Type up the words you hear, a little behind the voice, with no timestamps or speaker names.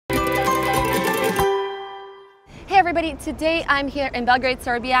everybody, today I'm here in Belgrade,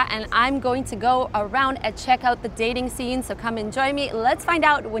 Serbia, and I'm going to go around and check out the dating scene, so come and join me. Let's find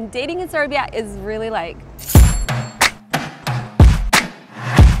out what dating in Serbia is really like.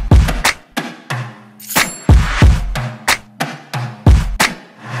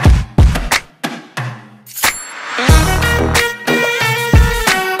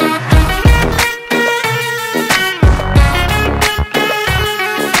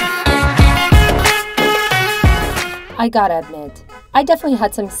 I gotta admit, I definitely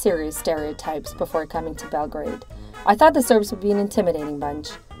had some serious stereotypes before coming to Belgrade. I thought the Serbs would be an intimidating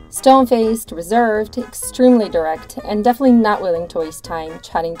bunch. Stone-faced, reserved, extremely direct, and definitely not willing to waste time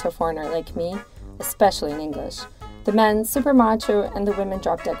chatting to a foreigner like me, especially in English. The men super macho and the women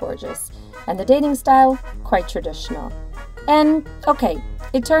drop-dead gorgeous. And the dating style, quite traditional. And, okay,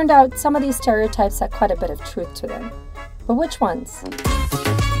 it turned out some of these stereotypes had quite a bit of truth to them. But which ones?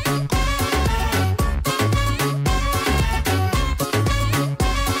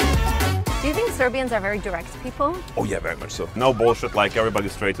 Serbians are very direct people? Oh yeah, very much so. No bullshit, like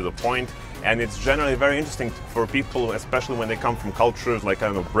everybody's straight to the point. And it's generally very interesting for people, especially when they come from cultures like, I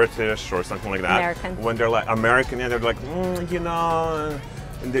don't know, British or something like that. American. When they're like American, yeah, they're like, you know,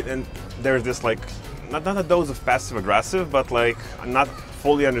 and there's this like, not a dose of passive aggressive, but like not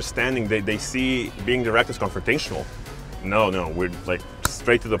fully understanding. They see being direct as confrontational. No, we're like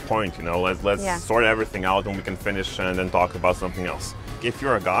straight to the point, you know, let's sort everything out and we can finish and then talk about something else. If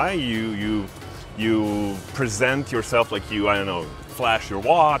you're a guy, you present yourself like you, I don't know, flash your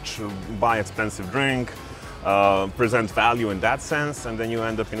watch, buy expensive drink, present value in that sense, and then you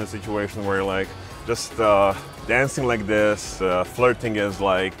end up in a situation where you're like just dancing like this, flirting is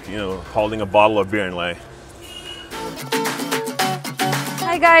like, you know, holding a bottle of beer and like.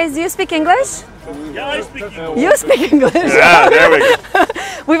 Hi guys, do you speak English? Yeah, I speak English. You speak English? Yeah, there we go.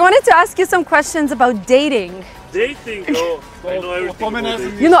 We wanted to ask you some questions about dating. Dating? Oh, I know everything about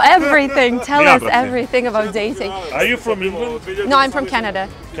dating. You know everything. Tell us everything about dating. Are you from England? No, I'm from Canada.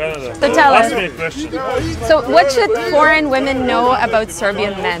 Canada. So tell us. Ask me a question. So what should foreign women know about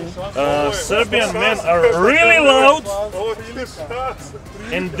Serbian men? Serbian men are really loud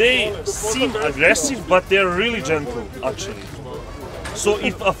and they seem aggressive, but they're really gentle, actually. So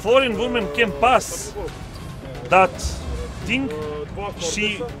if a foreign woman can pass that thing,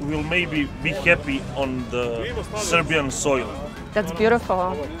 she will maybe be happy on the Serbian soil. That's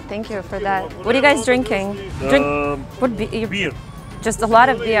beautiful. Thank you for that. What are you guys drinking? Beer. Just a lot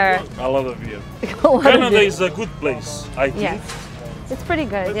of beer. A lot of beer. Canada is a good place, I think. Yeah. It's pretty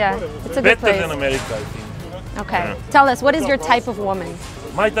good, yeah. It's a good place. Better than America, I think. Okay. Yeah. Tell us, what is your type of woman?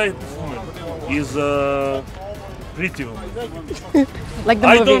 My type of woman is pretty woman. Like the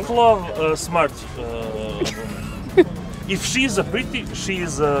movie? I don't love smart woman. If she's a pretty, she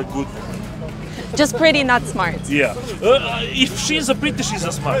is a good woman. Just pretty, not smart. Yeah. If she's a pretty, she's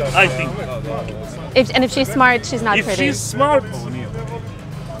a smart, I think. And if she's smart, she's not pretty. If she's smart,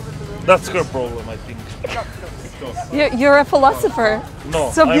 that's her problem, I think. You're a philosopher.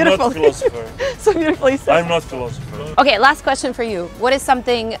 No, so beautiful. I'm not a philosopher. So beautifully said. I'm not a philosopher. Okay, last question for you. What is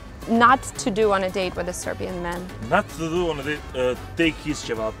something not to do on a date with a Serbian man? Not to do on a date, take his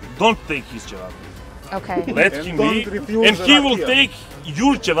cevapi. Don't take his cevapi. Okay. Let him be, and he will take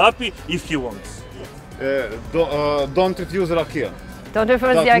your cevapi if he wants. Don't refuse rakia. Don't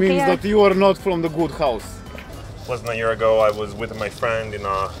refuse the That means that you are not from the good house. Less than a year ago, I was with my friend in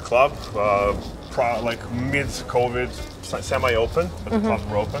a club, like mid-COVID, semi-open, but the clubs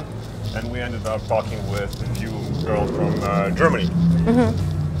were open, and we ended up talking with a few girls from Germany.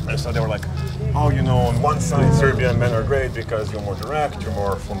 And so they were like, oh, you know, on one side, Serbian men are great because you're more direct, you're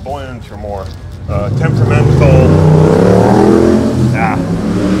more flamboyant, you're more temperamental,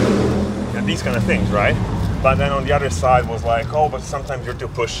 and these kind of things, right? But then on the other side was like, oh, but sometimes you're too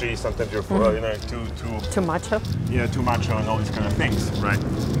pushy, sometimes you're you know, too macho. Yeah, too macho and all these kind of things, right?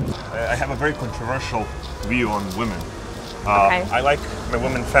 I have a very controversial view on women. I like my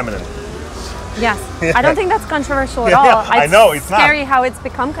women feminine. Yes, I don't think that's controversial at all. I know, it's scary not. How it's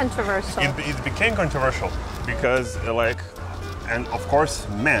become controversial. It became controversial because, like, and of course,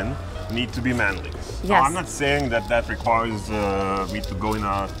 men need to be manly. Yes. Now, I'm not saying that requires me to go in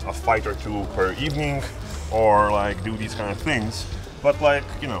a fight or two per evening or like do these kind of things, but like,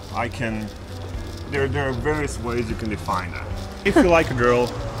 you know, I can, there are various ways you can define that. If you like a girl,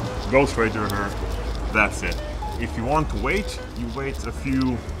 go straight to her, that's it. If you want to wait, you wait a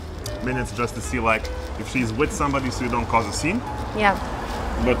few minutes just to see like if she's with somebody so you don't cause a scene. Yeah.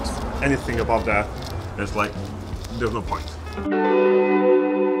 But anything above that, there's no point.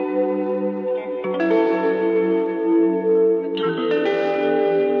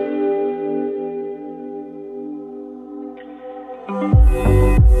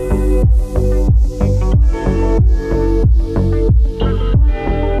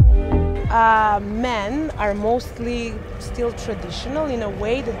 men are mostly still traditional in a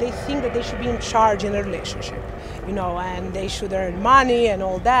way that they think that they should be in charge in a relationship, you know, and they should earn money and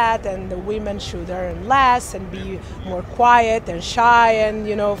all that, and the women should earn less and be more quiet and shy and,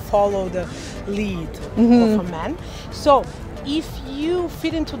 you know, follow the lead of a man. So if you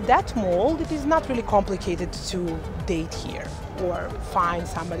fit into that mold, it is not really complicated to date here or find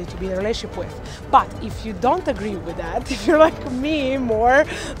somebody to be in a relationship with. But if you don't agree with that, if you're like me, more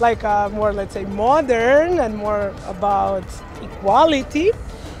like more, let's say, modern and more about equality,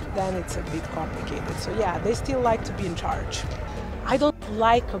 then it's a bit complicated. So yeah, they still like to be in charge. I don't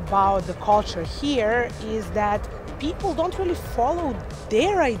like about the culture here is that people don't really follow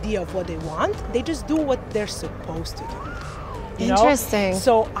their idea of what they want. They just do what they're supposed to do. You know? Interesting.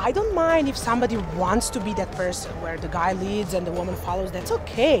 So I don't mind if somebody wants to be that person where the guy leads and the woman follows, that's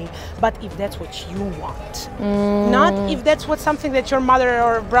okay. But if that's what you want, not if that's what something that your mother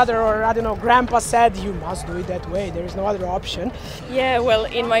or brother or, I don't know, grandpa said, you must do it that way, there is no other option. Yeah, well,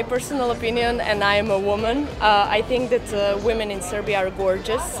 in my personal opinion, and I am a woman, I think that women in Serbia are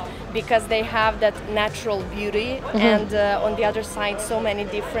gorgeous because they have that natural beauty, and on the other side, so many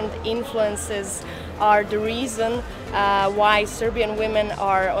different influences are the reason why Serbian women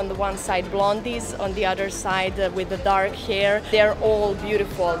are on the one side blondies, on the other side with the dark hair. They're all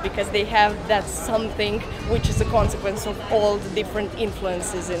beautiful because they have that something which is a consequence of all the different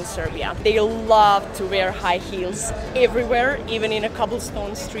influences in Serbia. They love to wear high heels everywhere, even in a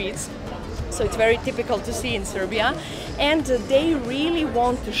cobblestone streets. So it's very typical to see in Serbia, and they really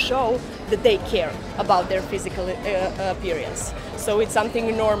want to show that they care about their physical appearance. So it's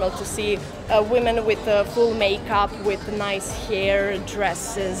something normal to see women with full makeup, with nice hair,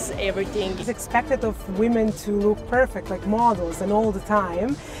 dresses, everything. It's expected of women to look perfect, like models, and all the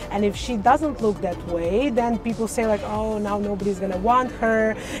time. And if she doesn't look that way, then people say like, oh, now nobody's gonna want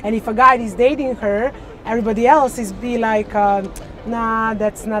her. And if a guy is dating her, everybody else is be like, nah,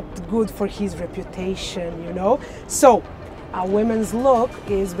 that's not good for his reputation, you know? So a woman's look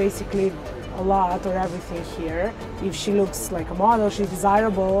is basically a lot or everything here. If she looks like a model, she's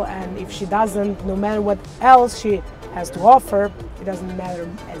desirable, and if she doesn't, no matter what else she has to offer, it doesn't matter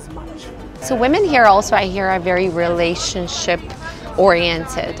as much. So women here also, I hear, are very relationship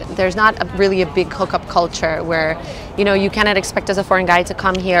oriented. There's not really a big hookup culture where, you know, you cannot expect as a foreign guy to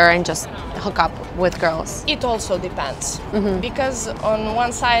come here and just hook up with girls. It also depends, because on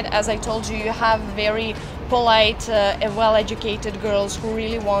one side, as I told you, you have very polite and well-educated girls who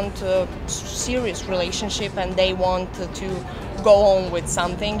really want a serious relationship and they want to go on with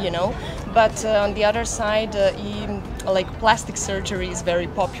something, you know. But on the other side, like plastic surgery is very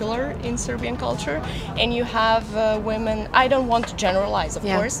popular in Serbian culture, and you have women, I don't want to generalize, of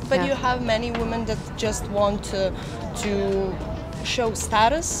course, but you have many women that just want to show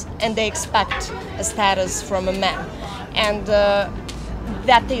status, and they expect a status from a man. And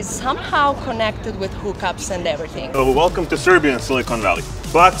that is somehow connected with hookups and everything. So welcome to Serbia and Silicon Valley.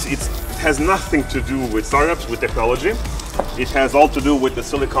 But it has nothing to do with startups, with technology. It has all to do with the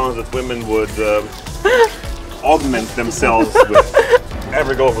silicons that women would augment themselves with.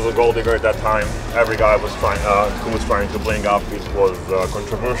 Every girl was a gold digger at that time. Every guy was who was trying to bling up, it was a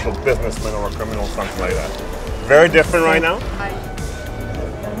controversial businessman or a criminal, something like that. Very different right now.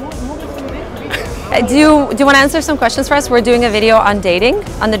 Do you want to answer some questions for us? We're doing a video on dating,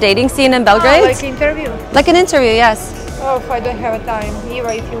 on the dating scene in Belgrade. Like interview? Like an interview, yes. Oh, if I don't have a time,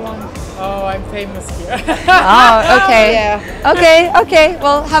 Eva, if you want. Oh, I'm famous here. Oh, okay. Yeah. Okay.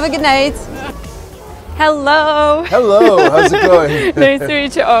 Well, have a good night. Hello. Hello, how's it going? Nice to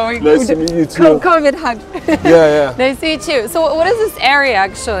meet you. Oh, Nice to meet you too. Come and hug. Yeah. Nice to meet you. So what is this area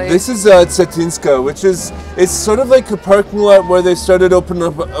actually? This is Cetinska, which is, it's sort of like a parking lot where they started opening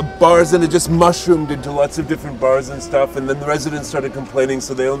up bars and it just mushroomed into lots of different bars and stuff, and then the residents started complaining,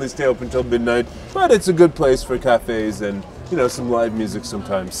 so they only stay open until midnight. But it's a good place for cafes and, you know, some live music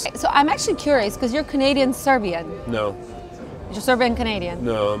sometimes. So I'm actually curious because you're Canadian Serbian. No. You're Serbian Canadian.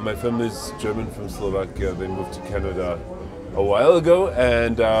 No, my family's German from Slovakia. They moved to Canada a while ago,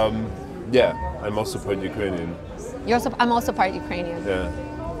 and yeah, I'm also part Ukrainian. I'm also part Ukrainian. Yeah.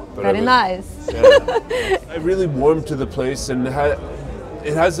 But Very nice. Yeah. I really warmed to the place, and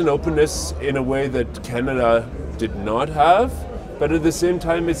it has an openness in a way that Canada did not have. But at the same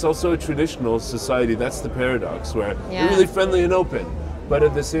time, it's also a traditional society. That's the paradox, where they're really friendly and open, but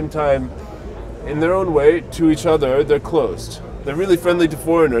at the same time, in their own way, to each other, they're closed. they're really friendly to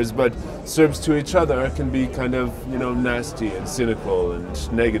foreigners, but Serbs to each other can be kind of, you know, nasty and cynical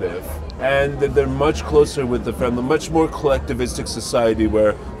and negative. And that they're much closer with the family, much more collectivistic society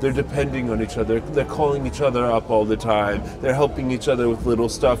where they're depending on each other, they're calling each other up all the time, they're helping each other with little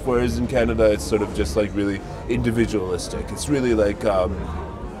stuff, whereas in Canada it's sort of just like really individualistic. It's really like,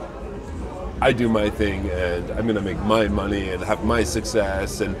 I do my thing and I'm gonna make my money and have my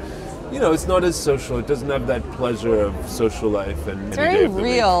success, and you know, it's not as social. It doesn't have that pleasure of social life. And it's very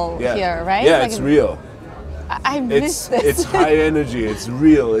real here, right? Yeah, like it's real. I miss this. It's high energy. It's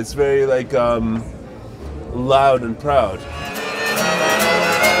real. It's very like loud and proud.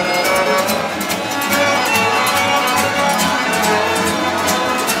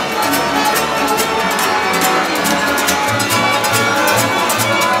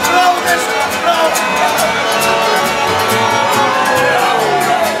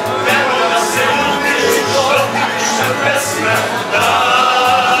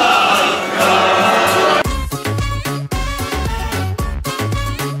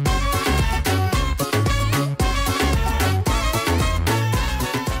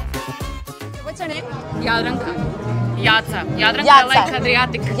 Jadranka, like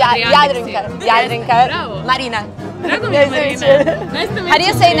Adriatic. Jadranka. Bravo. Marina. Drago mi je, Marina. Nice to meet you. How do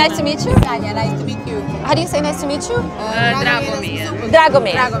you say nice to meet you? Tanya, nice to meet you. How do you say nice to meet you?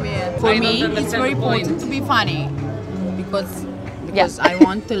 Dragomir. Dragomir. For me, it's very important to be funny because I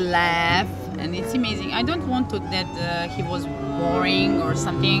want to laugh, and it's amazing. I don't want to that he was boring or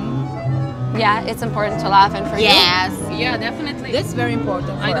something. Yeah, it's important to laugh, and for you? Yes. Yeah, definitely. That's very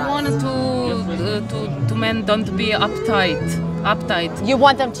important. I don't want to men don't be uptight. You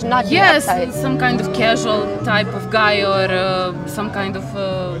want them to not be uptight? Yes, some kind of casual type of guy, or some kind of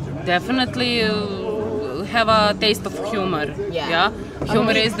definitely have a taste of humor. Yeah.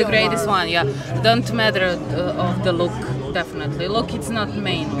 Humor is the greatest one. Yeah. Don't matter of the look. Definitely. Look, it's not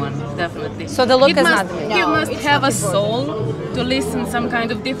main one. Definitely. So the look is not the main. You must have a soul to listen some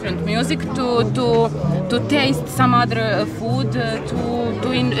kind of different music, to taste some other food,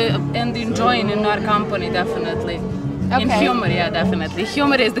 and enjoy in our company. Definitely. Okay. In humor, yeah, definitely.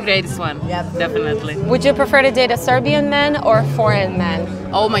 Humor is the greatest one. Yeah, definitely. Would you prefer to date a Serbian man or foreign man?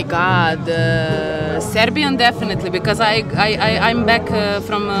 Oh my God, Serbian definitely, because I'm back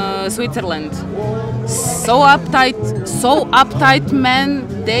from Switzerland. So uptight men,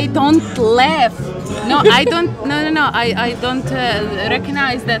 they don't laugh. No, I don't. No. I don't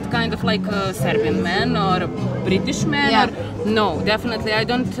recognize that kind of like Serbian man or British man. Yeah. No, definitely I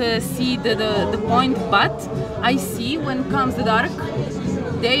don't see the point. But I see when comes the dark,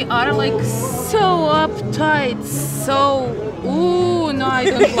 they are like so uptight. So no, I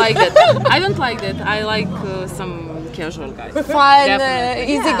don't like that. I don't like that. I like some casual guys. Fun,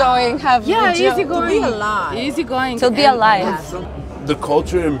 easygoing. Easygoing. To be alive. Easygoing. To be alive. The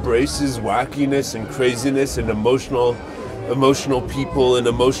culture embraces wackiness and craziness and emotional people and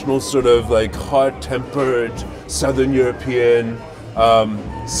emotional sort of like hot-tempered Southern European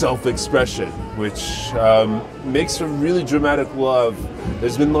self-expression, which makes for really dramatic love.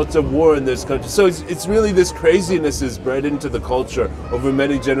 There's been lots of war in this country. So it's really this craziness is bred into the culture over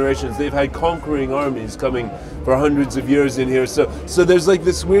many generations. They've had conquering armies coming for hundreds of years in here. So there's like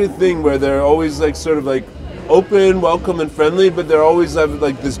this weird thing where they're always like sort of like open, welcome and friendly, but they're always have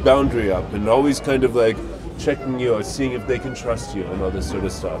like this boundary up and always kind of like checking you out, seeing if they can trust you and all this sort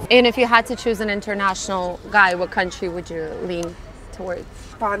of stuff. And if you had to choose an international guy, what country would you lean towards?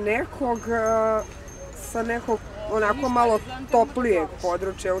 Pa nekog sa nekog onako malo toplijeg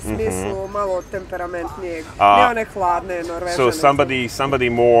područja, u smislu malo temperamentnijeg, ne one hladne Norvežane. So somebody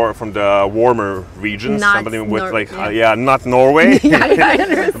more from the warmer regions, Not somebody with like not Norway,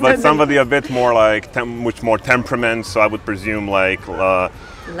 but somebody a bit more like much more temperament. So I would presume like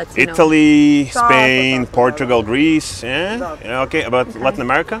Italy, Spain, Portugal, Greece. Yeah, okay. About Latin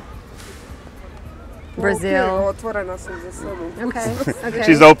America. Brazil. Otvorena sam za sve. Okay.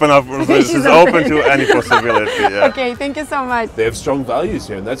 She's open to any possibility. Yeah. Okay, thank you so much. They have strong values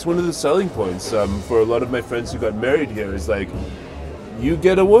here, and that's one of the selling points for a lot of my friends who got married here. Is like, you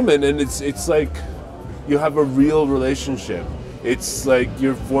get a woman, and it's like you have a real relationship. It's like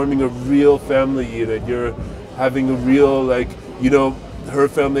you're forming a real family unit. You're having a real her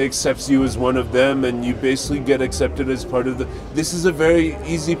family accepts you as one of them, and you basically get accepted as part of this is a very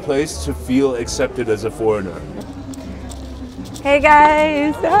easy place to feel accepted as a foreigner. Hey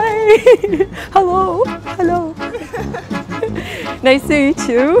guys, hi. Hello. Nice to meet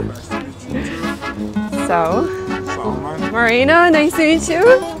you. So, Marina, nice to meet you.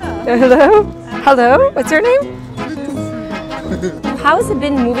 Hello. What's your name? how has it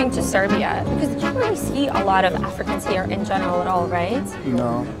been moving to Serbia? Because you don't really see a lot of Africans here in general at all, right?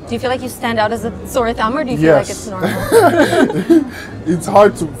 No. Do you feel like you stand out as a sore thumb, or do you feel like it's normal? It's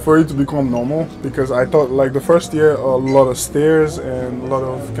hard for it to become normal, because I thought like the first year a lot of stairs and a lot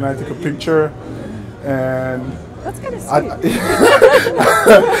of can I take a picture, and that's kind of sweet.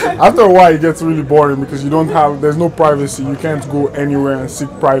 After a while it gets really boring because there's no privacy. You can't go anywhere and sit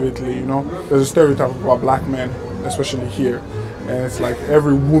privately, you know. There's a stereotype about black men, especially here, and it's like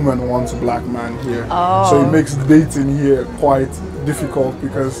every woman wants a black man here. So it makes dating here quite difficult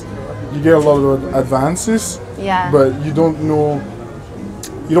because you get a lot of advances, but you don't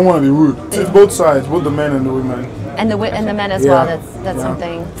want to be rude. It's both sides, both the men and the women. And the men as well, that's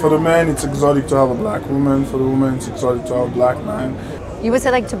something. For the men, it's exotic to have a black woman. For the women, it's exotic to have a black man. You would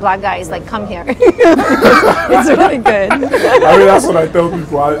say like to black guys, like come here. It's really good. I mean, that's what I tell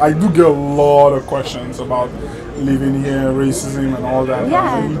people. I do get a lot of questions about living here, racism and all that.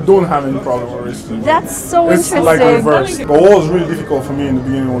 Yeah. You don't have any problem with racism. That's so it's interesting. It's like reverse. But what was really difficult for me in the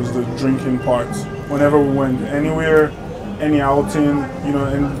beginning was the drinking part. Whenever we went anywhere, any outing, you know,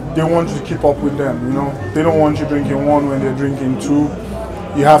 and they want you to keep up with them, you know. They don't want you drinking one when they're drinking two.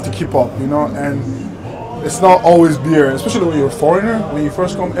 You have to keep up, you know, and it's not always beer, especially when you're a foreigner. When you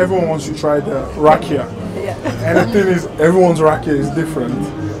first come, everyone wants you to try the rakia. And the thing is, everyone's rakia is different.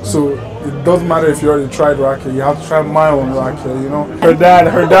 So it doesn't matter if you already tried rakia, you have to try my own rakia, you know. Her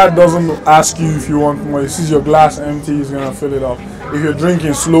dad doesn't ask you if you want more. He sees your glass empty, he's gonna fill it up. If you're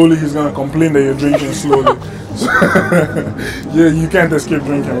drinking slowly, he's gonna complain that you're drinking slowly. Yeah, you can't escape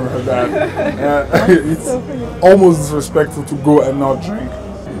drinking with her dad. It's almost disrespectful to go and not drink.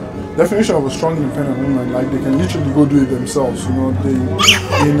 Definition of a strong, independent woman, like they can literally go do it themselves. You know,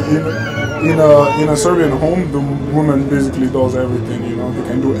 in a Serbian home, the woman basically does everything. You know, they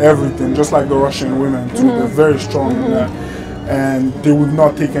can do everything, just like the Russian women too. They're very strong in that, and they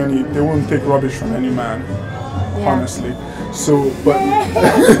wouldn't take rubbish from any man, honestly. So, but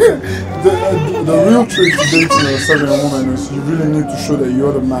the real trick to dating a Serbian woman is you really need to show that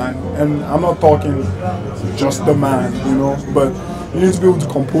you're the man. And I'm not talking just the man, you know, but you need to be able to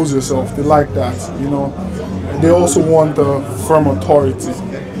compose yourself. They like that, you know. They also want a firm authority,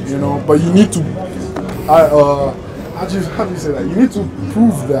 you know, but you need to, how do you say that? You need to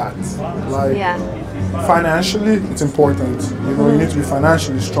prove that, like, financially, it's important. You know, you need to be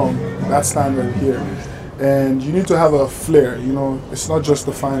financially strong. That's standard here. And you need to have a flair, you know, it's not just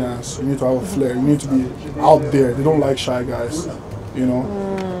the finance, you need to have a flair, you need to be out there. They don't like shy guys, you know.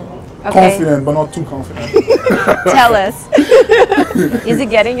 Confident, but not too confident. Tell us. Is he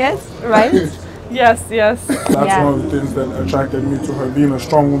getting it, right? Yes. That's one of the things that attracted me to her, being a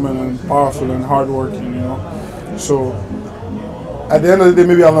strong woman and powerful and hardworking, you know. So, at the end of the day,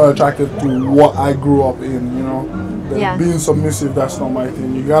 maybe I'm not attracted to what I grew up in, you know. Being submissive, that's not my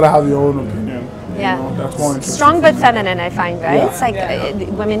thing. You gotta have your own opinion. Yeah, you know, that's more interesting. Strong but feminine, I find, right? It's like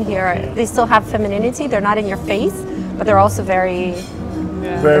women here, they still have femininity. They're not in your face, but they're also very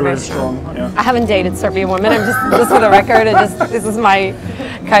strong. Yeah. I haven't dated Serbian women. I'm just for the record, this is my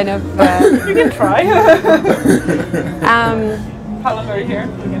kind of. You can try. How long are you here?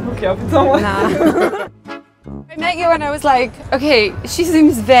 We can hook you up with someone. Nah. I met you and I was like, okay, she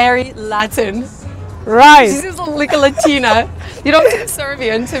seems very Latin. Right. She seems like a Latina. You don't seem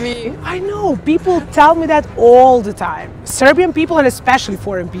Serbian to me. I know. People tell me that all the time. Serbian people and especially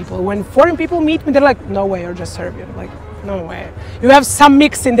foreign people. When foreign people meet me, they're like, no way, you're just Serbian. Like, no way. You have some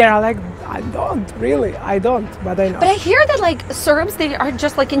mix in there. I'm like, I don't, really. I don't, but I know. But I hear that like Serbs, they are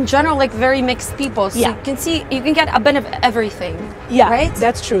just like in general like very mixed people. So you can see, you can get a bit of everything. Yeah, right?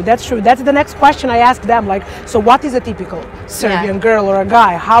 That's true. That's true. That's the next question I ask them. Like, so what is a typical Serbian girl or a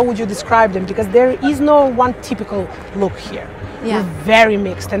guy? How would you describe them? Because there is no one typical look here. We're very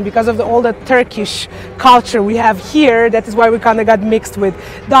mixed, and because of all the Turkish culture we have here, that is why we kind of got mixed with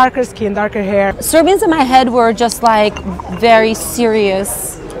darker skin, darker hair. Serbians in my head were just like very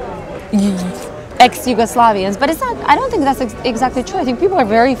serious ex-Yugoslavians, but it's not. I don't think that's exactly true. I think people are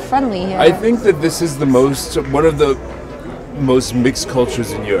very friendly here. I think that this is one of the most mixed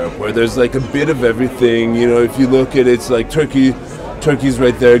cultures in Europe, where there's like a bit of everything. You know, if you look at it, it's like Turkey's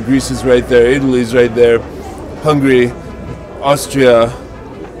right there, Greece is right there, Italy's right there, Hungary, Austria,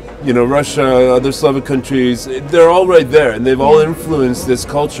 you know, Russia, other Slavic countries, they're all right there, and they've all influenced this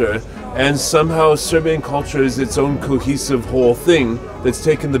culture. And somehow Serbian culture is its own cohesive whole thing that's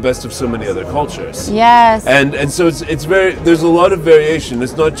taken the best of so many other cultures. Yes. And so it's very, there's a lot of variation.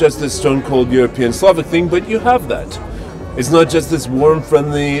 It's not just this stone cold European Slavic thing, but you have that. It's not just this warm,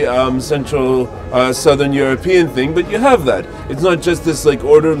 friendly, central, southern European thing, but you have that. It's not just this like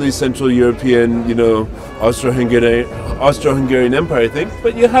orderly Central European, you know, Austro-Hungarian Empire thing,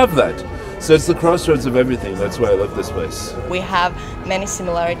 but you have that. So it's the crossroads of everything. That's why I love this place. We have many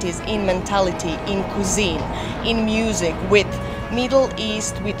similarities in mentality, in cuisine, in music, with Middle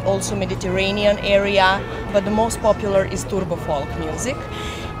East, with also Mediterranean area, but the most popular is turbo folk music.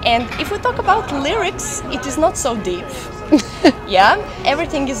 And if we talk about lyrics, it is not so deep. Yeah,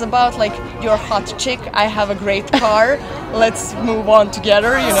 everything is about like, you're a hot chick, I have a great car, let's move on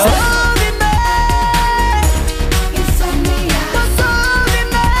together, you know.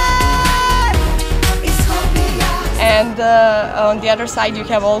 And on the other side you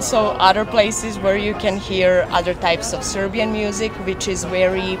have also other places where you can hear other types of Serbian music, which is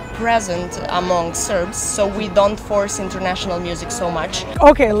very present among Serbs, so we don't force international music so much.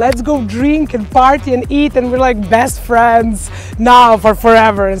 Okay, let's go drink and party and eat and we're like best friends now for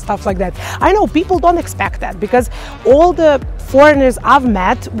forever and stuff like that. I know people don't expect that because all the foreigners I've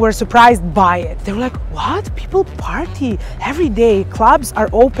met were surprised by it. They were like, what? People party every day, clubs are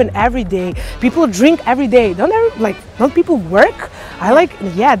open every day, people drink every day. Don't people work? I like,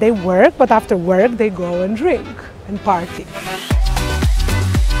 yeah, they work, but after work they go and drink and party.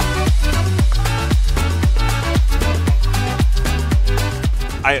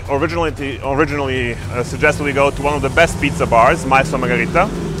 I originally suggested we go to one of the best pizza bars, Maestro Margarita,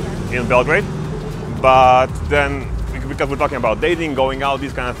 in Belgrade. But then, because we're talking about dating, going out,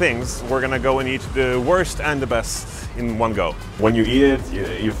 these kind of things, we're gonna go and eat the worst and the best in one go. When you eat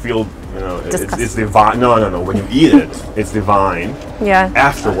it, you feel, you know, it's divine. No. When you eat it, it's divine. Yeah.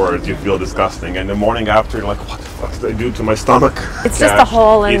 Afterwards, you feel disgusting, and the morning after, you're like, what the fuck did I do to my stomach? It's just a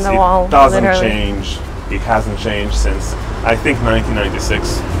hole in the wall. It doesn't change. It hasn't changed since, I think,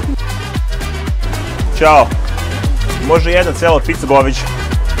 1996. Ćao. Može jedna cijela pizza Bović.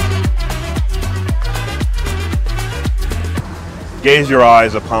 Gaze your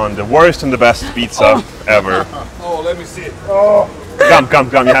eyes upon the worst and the best pizza ever. Oh, let me see it. Oh. Come,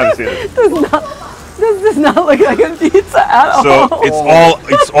 you haven't seen it. This does not look like a pizza at all. So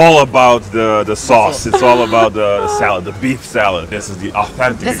it's all about the sauce. It's all about the salad, the beef salad. This is the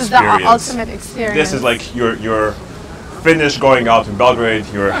authentic experience. This is the ultimate experience. This is like you're finished going out in Belgrade.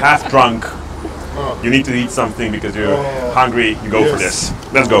 You're half drunk. You need to eat something because you're hungry. You go for this.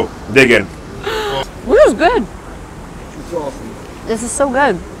 Let's go. Dig in. This is good. This is so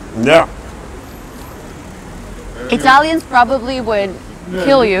good. Yeah. Italians probably would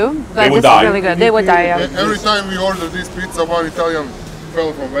kill you, but this is really good. They would die, yeah. Every time we order this pizza, one Italian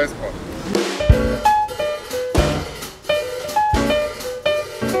fell from Expat.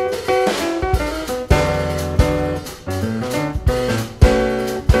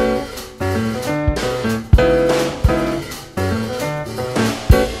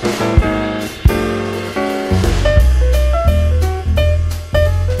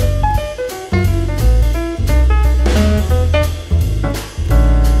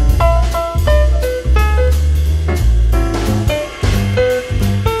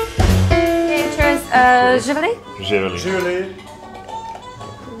 Živeli? Živeli. Živeli.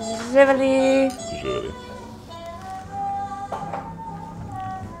 Živeli. Živeli.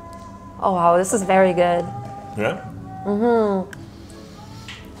 Oh wow, this is very good. Yeah? Mm-hmm.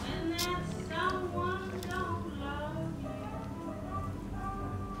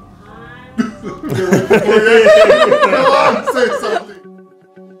 Say something.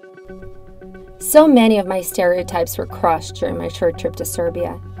 So many of my stereotypes were crushed during my short trip to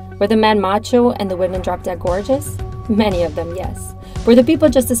Serbia. Were the men macho and the women drop-dead gorgeous? Many of them, yes. Were the people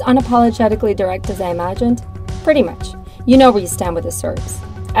just as unapologetically direct as I imagined? Pretty much. You know where you stand with the Serbs.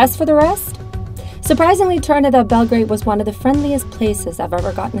 As for the rest? Surprisingly, turned out that Belgrade was one of the friendliest places I've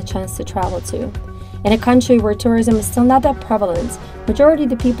ever gotten a chance to travel to. In a country where tourism is still not that prevalent, majority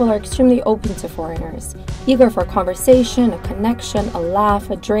of the people are extremely open to foreigners, eager for conversation, a connection, a laugh,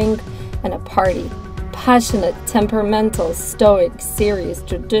 a drink, and a party. Passionate, temperamental, stoic, serious,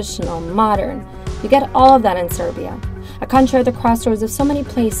 traditional, modern. You get all of that in Serbia. A country at the crossroads of so many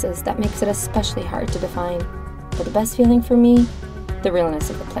places that makes it especially hard to define. But the best feeling for me? The realness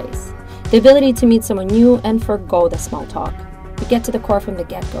of the place. The ability to meet someone new and forgo the small talk. You get to the core from the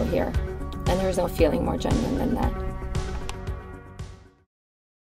get-go here. And there is no feeling more genuine than that.